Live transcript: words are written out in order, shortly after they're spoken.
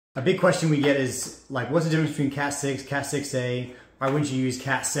A big question we get is like, what's the difference between Cat6, Cat6a? Why wouldn't you use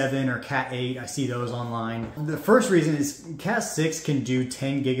Cat7 or Cat8? I see those online. The first reason is Cat6 can do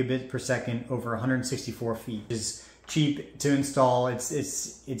 10 gigabits per second over 164 feet. It's cheap to install.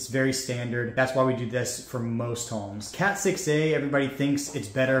 It's very standard. That's why we do this for most homes. Cat6a, everybody thinks it's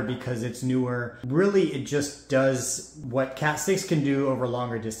better because it's newer. Really, it just does what Cat6 can do over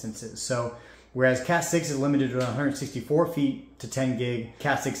longer distances. So whereas Cat6 is limited to 164 feet to 10 gig,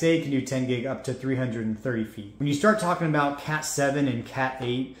 Cat6a can do 10 gig up to 330 feet. When you start talking about Cat7 and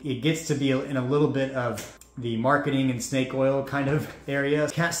Cat8, it gets to be in a little bit of the marketing and snake oil kind of area.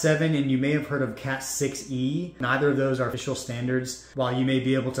 Cat7, and you may have heard of Cat6e. Neither of those are official standards. While you may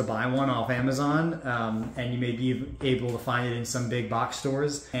be able to buy one off Amazon, and you may be able to find it in some big box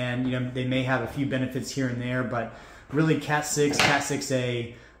stores, and they may have a few benefits here and there, but really Cat6,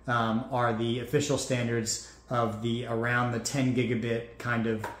 Cat6a, are the official standards of around the 10 gigabit kind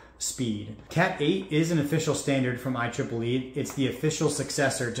of speed. Cat8 is an official standard from IEEE. It's the official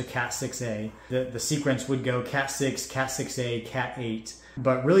successor to Cat6a. The sequence would go Cat6, Cat6a, Cat8.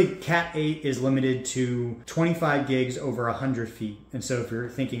 But really, Cat8 is limited to 25 gigs over 100 feet. And so if you're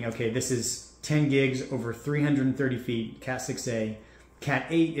thinking, okay, this is 10 gigs over 330 feet, Cat6a,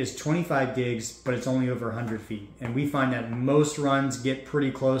 Cat8 is 25 gigs, but it's only over 100 feet. And we find that most runs get pretty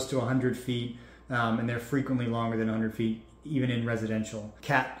close to 100 feet, and they're frequently longer than 100 feet, even in residential.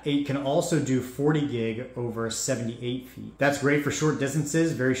 Cat8 can also do 40 gig over 78 feet. That's great for short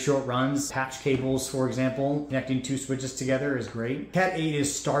distances, very short runs. Patch cables, for example, connecting two switches together is great. Cat8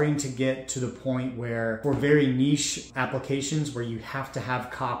 is starting to get to the point where, for very niche applications where you have to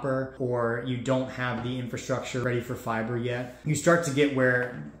have copper or you don't have the infrastructure ready for fiber yet, you start to get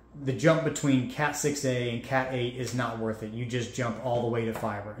where the jump between Cat6a and Cat8 is not worth it. You just jump all the way to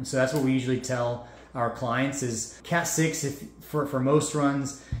fiber. And so that's what we usually tell our clients is Cat6 for most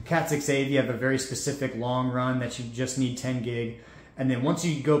runs, Cat6a if you have a very specific long run that you just need 10 gig. And then once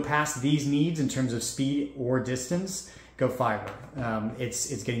you go past these needs in terms of speed or distance, go fiber.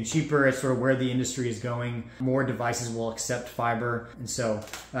 It's getting cheaper. It's sort of where the industry is going. More devices will accept fiber. And so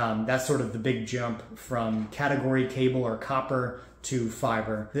that's sort of the big jump from category cable or copper to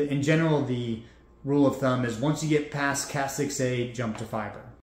fiber. In general, the rule of thumb is once you get past Cat6a, jump to fiber.